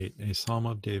A psalm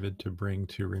of David to bring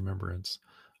to remembrance.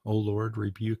 O Lord,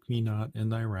 rebuke me not in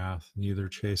thy wrath, neither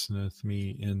chasteneth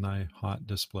me in thy hot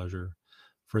displeasure.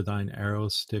 For thine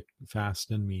arrows stick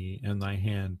fast in me, and thy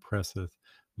hand presseth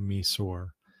me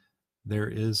sore. There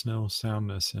is no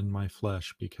soundness in my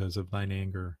flesh because of thine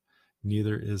anger,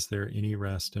 neither is there any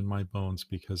rest in my bones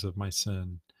because of my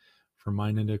sin. For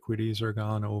mine iniquities are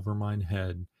gone over mine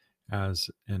head as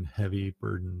an heavy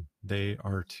burden. They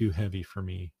are too heavy for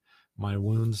me. My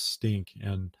wounds stink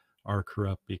and are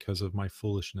corrupt because of my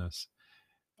foolishness.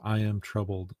 I am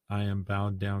troubled. I am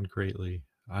bowed down greatly.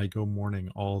 I go mourning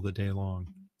all the day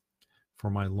long. For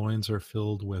my loins are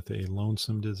filled with a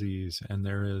lonesome disease, and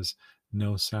there is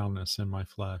no soundness in my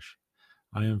flesh.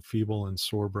 I am feeble and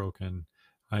sore broken.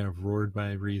 I have roared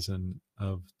by reason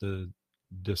of the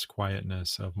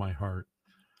disquietness of my heart.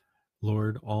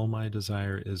 Lord, all my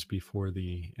desire is before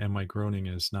thee, and my groaning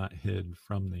is not hid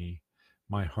from thee.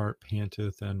 My heart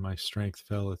panteth, and my strength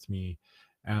faileth me.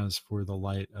 As for the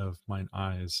light of mine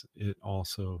eyes, it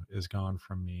also is gone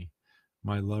from me.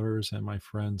 My lovers and my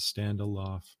friends stand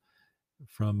aloft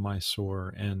from my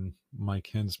sore, and my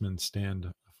kinsmen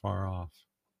stand afar off.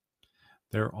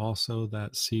 There also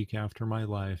that seek after my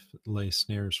life lay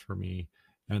snares for me,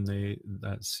 and they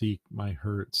that seek my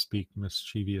hurt speak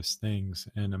mischievous things,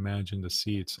 and imagine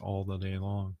deceits all the day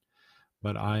long.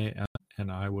 But I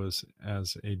was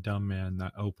as a dumb man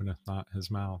that openeth not his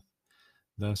mouth.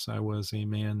 Thus I was a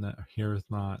man that heareth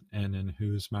not, and in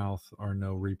whose mouth are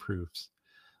no reproofs.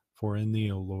 For in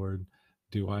thee, O Lord,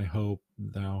 do I hope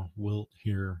thou wilt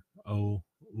hear, O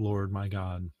Lord my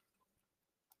God.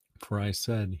 For I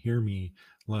said, hear me,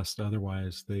 lest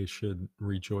otherwise they should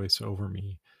rejoice over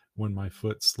me. When my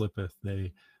foot slippeth,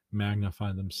 they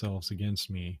magnify themselves against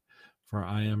me. For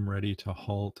I am ready to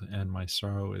halt, and my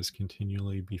sorrow is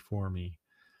continually before me.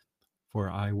 For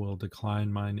I will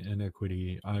decline mine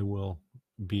iniquity, I will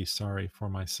be sorry for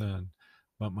my sin.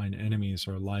 But mine enemies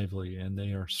are lively, and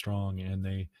they are strong, and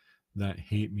they that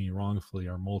hate me wrongfully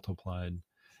are multiplied.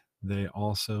 They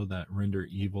also that render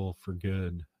evil for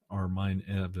good are mine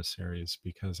adversaries,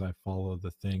 because I follow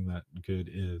the thing that good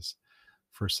is.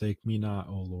 Forsake me not,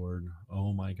 O Lord,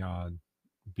 O my God,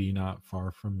 be not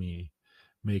far from me.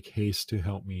 Make haste to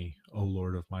help me, O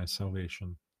Lord of my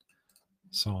salvation.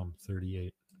 Psalm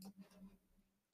 38.